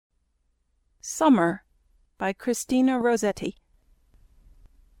Summer by Christina Rossetti.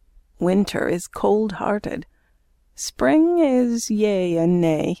 Winter is cold-hearted, spring is yea and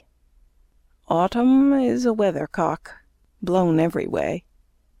nay, autumn is a weathercock, blown every way.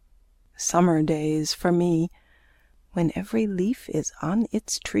 Summer days for me, when every leaf is on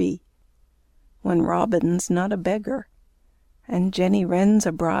its tree, when Robin's not a beggar, and Jenny Wren's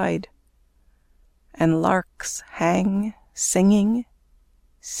a bride, and larks hang singing,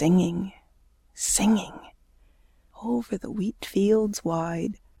 singing, singing over the wheat fields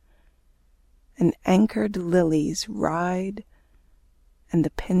wide, and anchored lilies ride, and the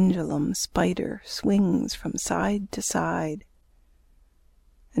pendulum spider swings from side to side,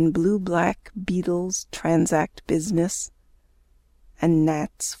 and blue-black beetles transact business, and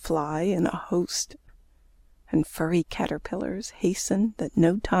gnats fly in a host, and furry caterpillars hasten that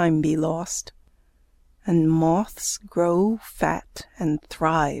no time be lost, and moths grow fat and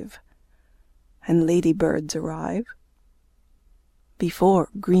thrive, and ladybirds arrive, before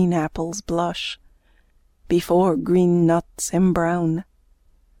green apples blush, before green nuts embrown.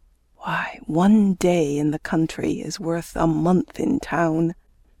 Why, one day in the country is worth a month in town,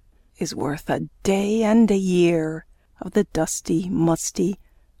 is worth a day and a year of the dusty, musty,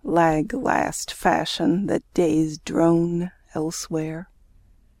 lag-last fashion that days drone elsewhere.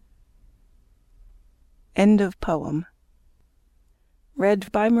 End of poem.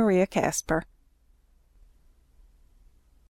 Read by Maria Casper.